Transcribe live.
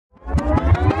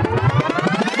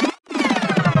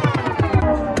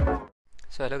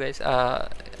So hello guys,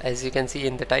 as you can see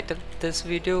in the title, this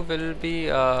video will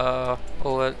be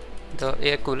over the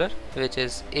air cooler which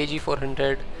is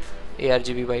AG400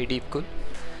 ARGB by Deepcool.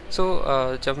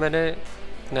 So जब मैंने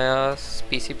नया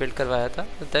PC build करवाया था,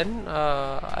 then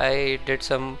I did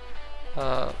some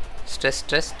stress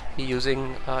test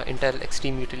using Intel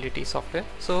Extreme Utility software.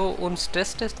 So उन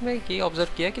stress test में ये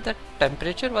observe किया कि the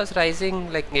temperature was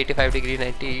rising like 85 degree,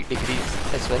 90 degrees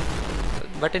as well.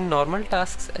 But in normal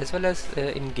tasks as well as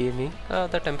in gaming,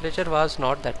 the temperature was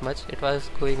not that much. It was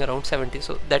going around 70,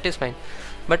 so that is fine.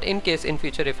 But in case in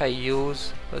future if I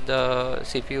use the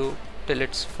CPU till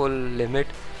its full limit,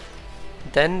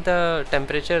 then the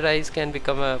temperature rise can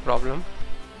become a problem.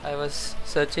 I was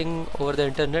searching over the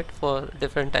internet for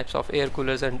different types of air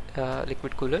coolers and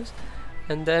liquid coolers,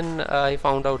 and then I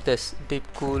found out this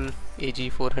Deepcool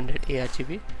AG400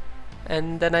 ARGB,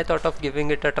 and then I thought of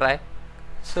giving it a try.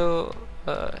 So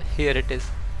here it is,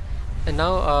 and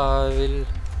now we'll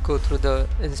go through the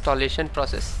installation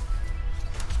process.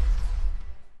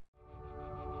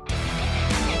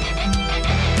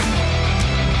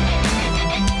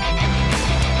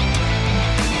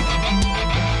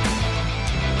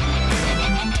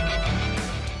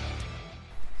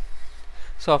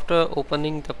 So after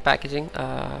opening the packaging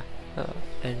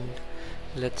and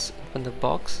let's open the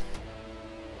box.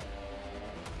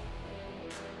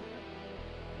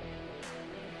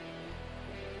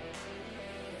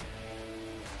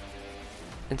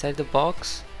 Inside the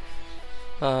box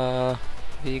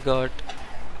we got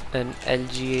an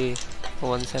LGA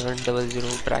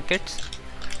 1700 brackets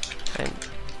and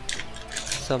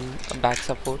some back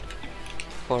support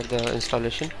for the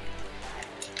installation,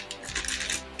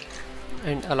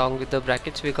 and along with the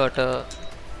brackets we got a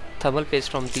thermal paste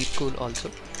from Deepcool also.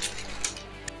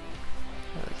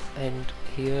 And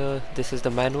here this is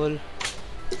the manual.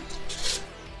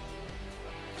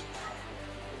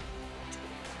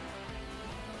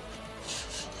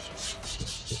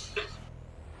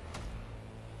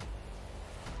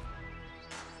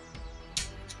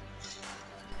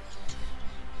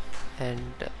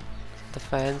 And the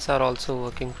fans are also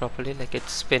working properly, like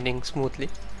it's spinning smoothly,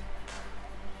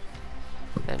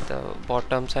 and the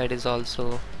bottom side is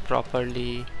also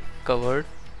properly covered.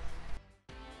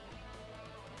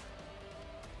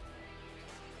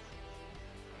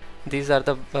 These are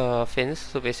the fins,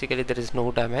 so basically there is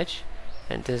no damage,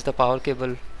 and this is the power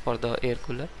cable for the air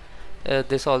cooler.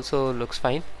 This also looks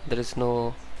fine, there is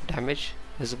no damage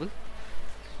visible.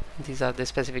 These are the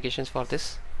specifications for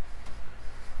this.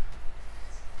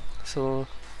 So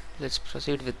let's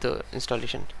proceed with the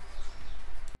installation.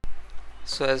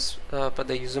 So as per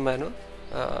the user manual,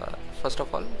 first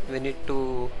of all we need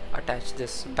to attach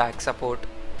this back support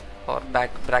or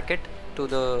back bracket to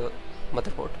the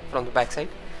motherboard from the back side.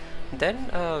 Then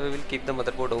we will keep the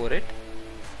motherboard over it,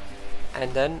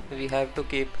 and then we have to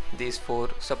keep these 4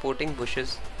 supporting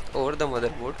bushes over the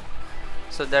motherboard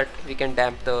so that we can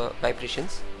damp the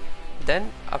vibrations.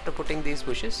 Then after putting these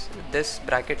bushes, this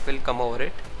bracket will come over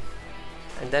it,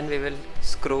 and then we will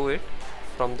screw it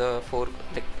from the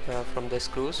from the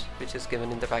screws which is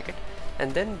given in the packet,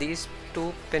 and then these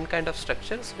 2 pin kind of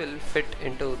structures will fit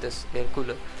into this air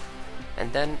cooler,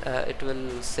 and then it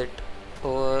will sit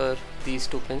over these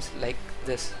 2 pins like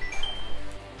this.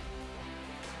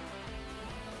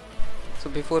 So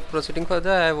before proceeding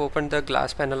further, I have opened the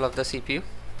glass panel of the CPU,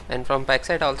 and from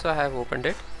backside also I have opened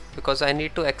it because I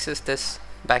need to access this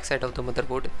backside of the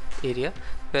motherboard area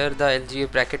where the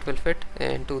LGA bracket will fit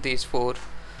into these 4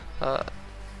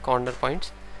 corner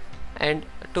points. And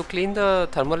to clean the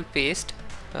thermal paste,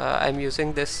 I'm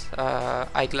using this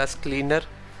eyeglass cleaner.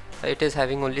 It is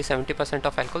having only 70%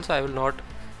 of alcohol, so I will not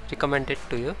recommend it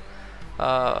to you.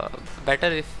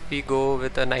 Better if we go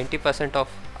with a 90% of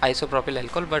isopropyl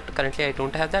alcohol, but currently I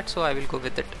don't have that, so I will go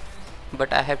with it,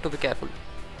 but I have to be careful.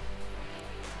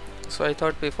 So I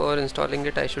thought before installing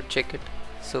it I should check it.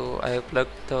 So I have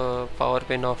plugged the power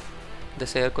pin of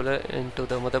this air cooler into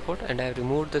the motherboard, and I have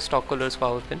removed the stock cooler's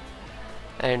power pin.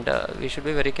 And we should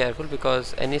be very careful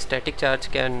because any static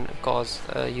charge can cause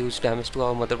huge damage to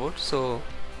our motherboard, so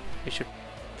we should.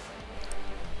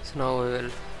 So now we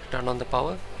will turn on the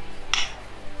power,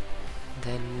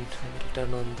 then I will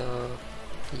turn on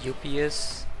the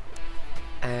UPS,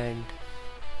 and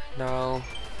now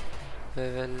we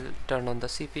will turn on the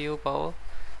CPU power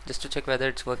just to check whether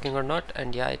it's working or not,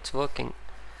 and yeah, it's working.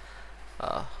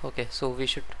 Okay, so we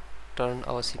should turn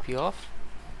our CPU off,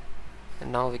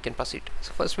 and now we can proceed.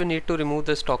 So first we need to remove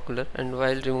the stock cooler, and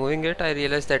while removing it I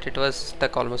realized that it was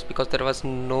stuck almost because there was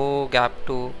no gap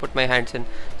to put my hands in.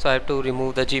 So I have to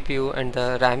remove the GPU and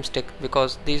the RAM stick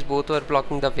because these both were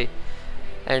blocking the way.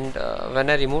 and when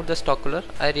I removed the stock cooler,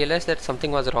 I realized that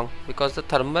something was wrong because the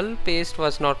thermal paste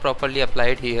was not properly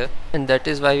applied here, and that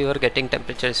is why we were getting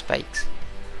temperature spikes.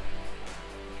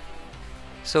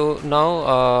 So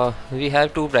now we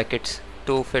have two brackets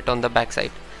to fit on the back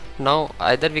side. Now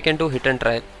either we can do hit and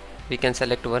trial. We can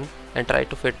select one and try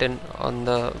to fit in on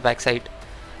the back side.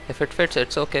 If it fits,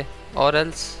 it's okay, or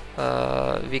else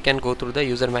we can go through the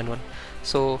user manual.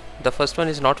 So the first one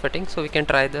is not fitting, so we can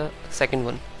try the second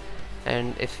one,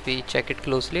 and if we check it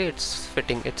closely, it's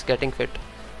fitting, it's getting fit.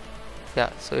 Yeah,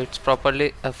 so it's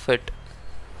properly a fit,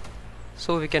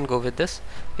 so we can go with this.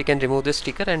 We can remove this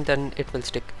sticker and then it will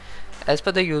stick. As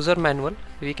per the user manual,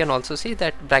 we can also see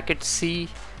that bracket C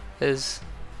is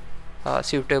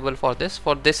suitable for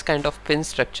this kind of pin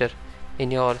structure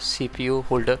in your CPU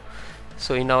holder.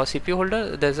 So in our CPU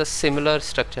holder there's a similar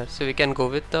structure, so we can go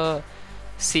with the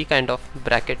C kind of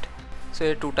bracket. So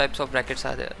here two types of brackets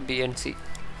are there, B and C.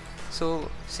 So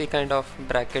C kind of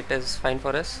bracket is fine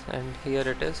for us, and here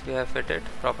it is, we have fitted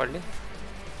properly.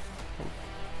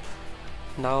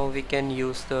 Now we can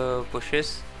use the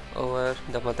bushes over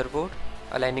the motherboard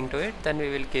aligning to it, then we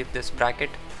will keep this bracket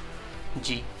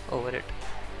G over it.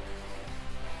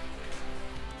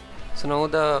 So now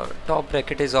the top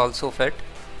bracket is also fit.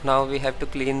 Now we have to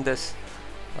clean this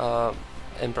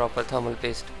improper thermal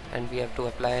paste, and we have to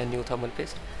apply a new thermal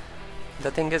paste.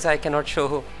 The thing is, I cannot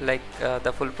show like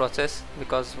the full process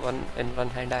because in one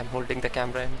hand I am holding the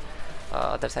camera and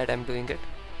other side I am doing it.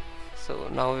 So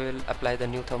now we will apply the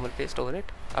new thermal paste over it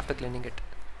after cleaning it.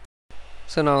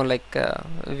 So now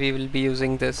we will be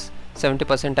using this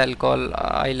 70% alcohol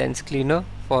eye lens cleaner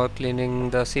for cleaning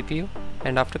the CPU,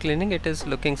 and after cleaning it is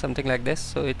looking something like this,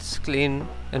 so it's clean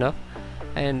enough.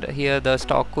 And here the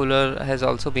stock cooler has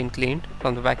also been cleaned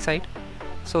from the back side.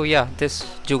 So yeah, this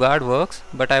jugaad works,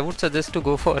 but I would suggest to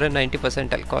go for a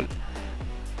 90% alcohol.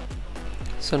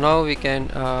 So now we can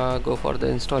go for the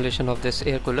installation of this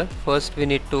air cooler. First we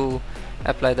need to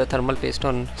apply the thermal paste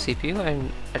on CPU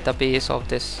and at the base of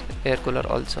this air cooler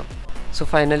also. So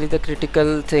finally the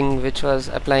critical thing, which was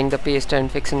applying the paste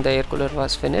and fixing the air cooler,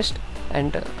 was finished,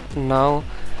 and now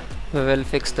we will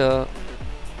fix the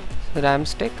RAM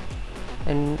stick.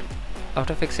 And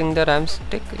after fixing the RAM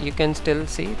stick, you can still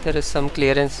see there is some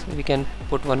clearance. We can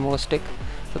put one more stick,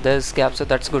 so there's gap, so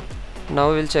that's good.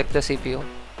 Now we'll check the CPU.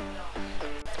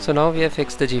 So now we have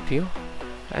fixed the GPU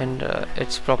and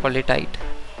it's properly tight,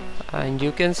 and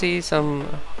you can see some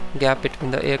gap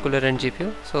between the air cooler and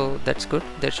GPU, so that's good.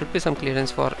 There should be some clearance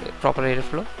for proper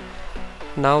airflow.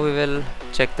 Now we will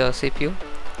check the CPU.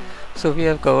 So we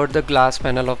have covered the glass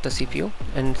panel of the CPU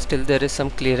and still there is some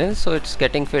clearance, so it's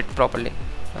getting fit properly.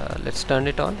 Let's turn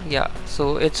it on. Yeah,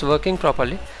 so it's working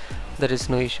properly, there is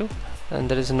no issue and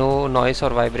there is no noise or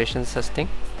vibration such thing.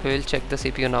 We will check the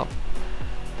CPU now.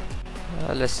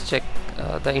 Let's check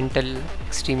the Intel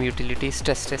Extreme Utility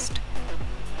stress test.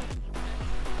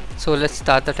 So let's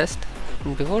start the test.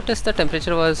 Before test the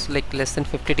temperature was like less than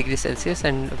 50 degrees Celsius,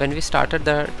 and when we started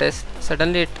the test,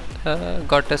 suddenly it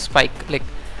got a spike, like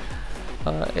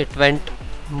it went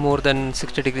more than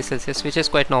 60 degrees Celsius, which is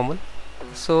quite normal.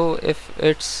 So if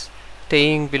it's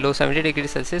staying below 70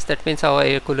 degrees Celsius, that means our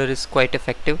air cooler is quite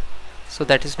effective, so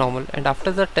that is normal. And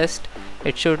after the test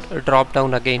it should drop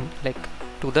down again, like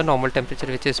to the normal temperature,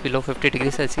 which is below 50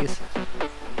 degrees Celsius.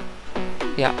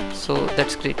 Yeah, so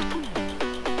that's great.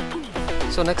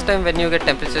 So next time when you get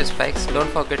temperature spikes, don't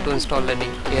forget to install any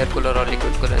air cooler or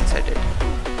liquid cooler inside it.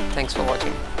 Thanks for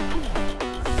watching.